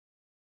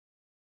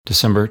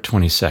December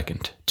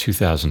 22nd,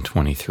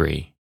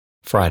 2023,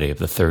 Friday of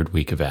the third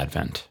week of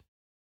Advent.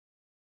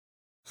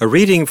 A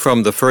reading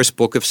from the first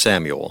book of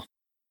Samuel.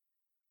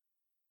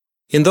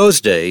 In those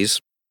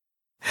days,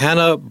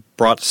 Hannah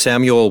brought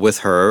Samuel with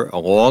her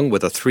along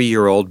with a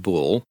 3-year-old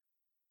bull,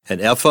 an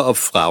ephah of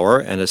flour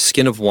and a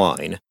skin of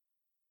wine,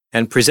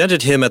 and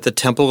presented him at the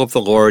temple of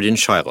the Lord in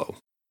Shiloh.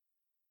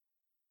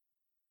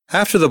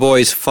 After the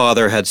boy's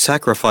father had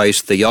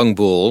sacrificed the young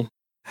bull,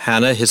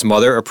 Hannah, his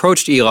mother,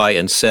 approached Eli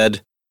and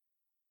said,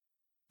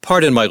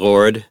 "Pardon, my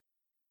lord.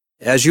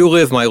 As you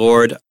live, my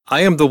lord,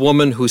 I am the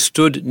woman who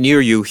stood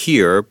near you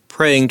here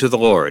praying to the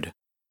Lord.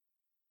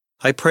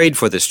 I prayed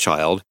for this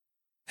child,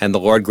 and the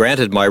Lord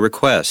granted my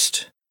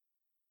request.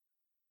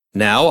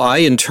 Now I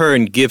in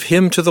turn give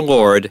him to the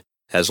Lord.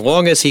 As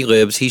long as he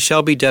lives, he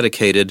shall be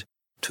dedicated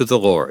to the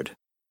Lord."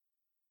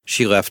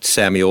 She left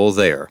Samuel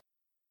there.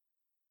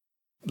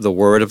 The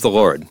word of the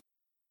Lord.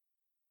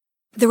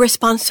 The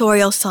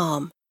responsorial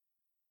psalm.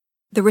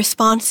 The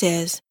response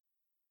is,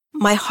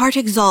 "My heart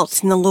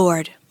exalts in the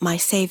Lord, my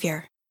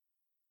Savior."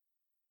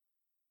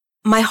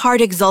 My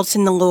heart exalts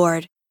in the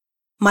Lord.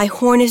 My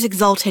horn is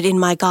exalted in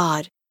my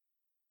God.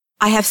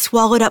 I have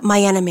swallowed up my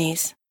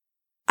enemies.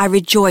 I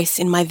rejoice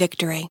in my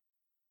victory.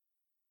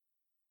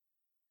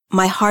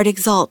 My heart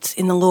exalts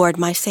in the Lord,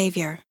 my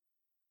Savior.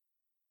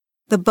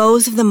 The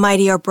bows of the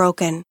mighty are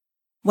broken,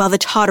 while the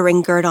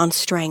tottering gird on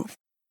strength.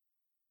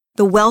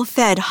 The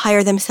well-fed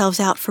hire themselves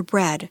out for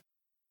bread,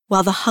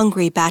 while the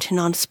hungry batten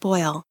on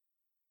spoil.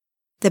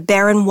 The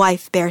barren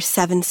wife bears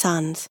 7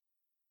 sons,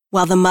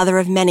 while the mother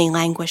of many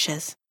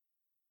languishes.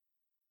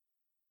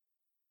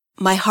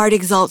 My heart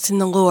exalts in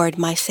the Lord,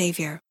 my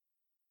Savior.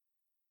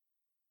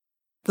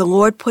 The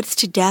Lord puts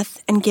to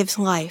death and gives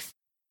life.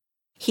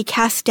 He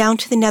casts down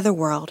to the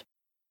netherworld.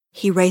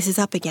 He raises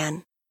up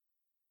again.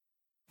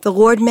 The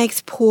Lord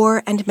makes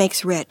poor and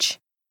makes rich.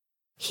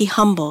 He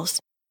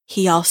humbles.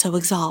 He also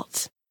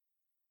exalts.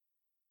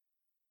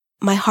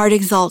 My heart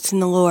exalts in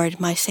the Lord,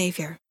 my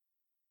Savior.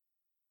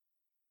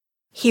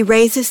 He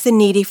raises the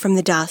needy from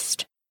the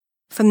dust.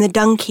 From the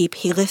dung heap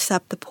he lifts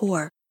up the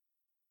poor,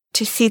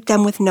 to seat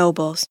them with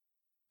nobles,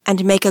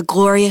 and make a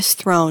glorious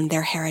throne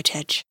their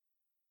heritage.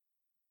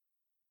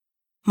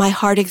 My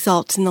heart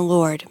exalts in the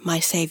Lord, my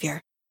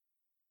Savior.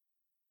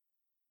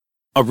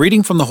 A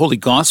reading from the Holy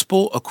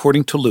Gospel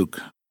according to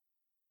Luke.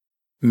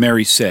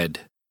 Mary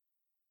said,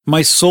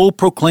 "My soul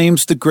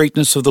proclaims the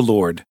greatness of the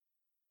Lord.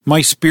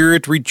 My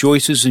spirit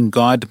rejoices in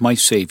God my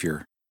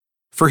Savior,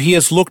 for he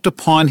has looked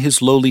upon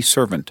his lowly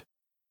servant.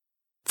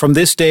 From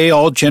this day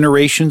all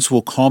generations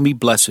will call me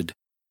blessed.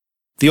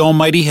 The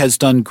Almighty has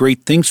done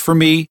great things for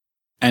me,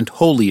 and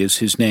holy is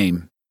his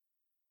name.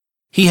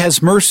 He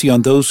has mercy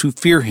on those who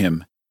fear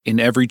him in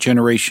every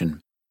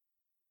generation.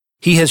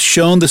 He has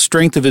shown the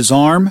strength of his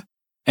arm,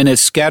 and has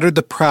scattered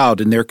the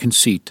proud in their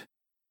conceit.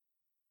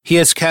 He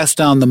has cast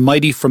down the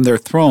mighty from their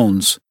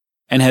thrones,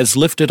 and has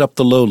lifted up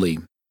the lowly.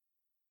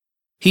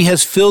 He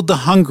has filled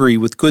the hungry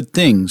with good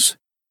things,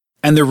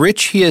 and the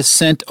rich he has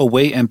sent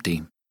away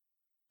empty.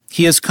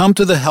 He has come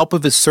to the help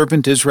of his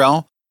servant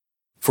Israel,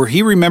 for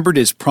he remembered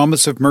his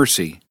promise of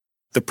mercy,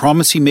 the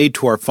promise he made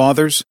to our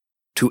fathers,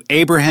 to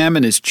Abraham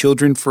and his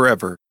children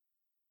forever."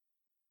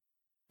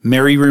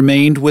 Mary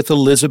remained with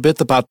Elizabeth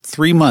about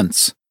 3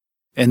 months,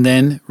 and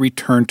then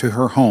returned to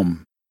her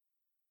home.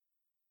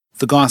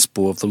 The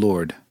Gospel of the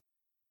Lord.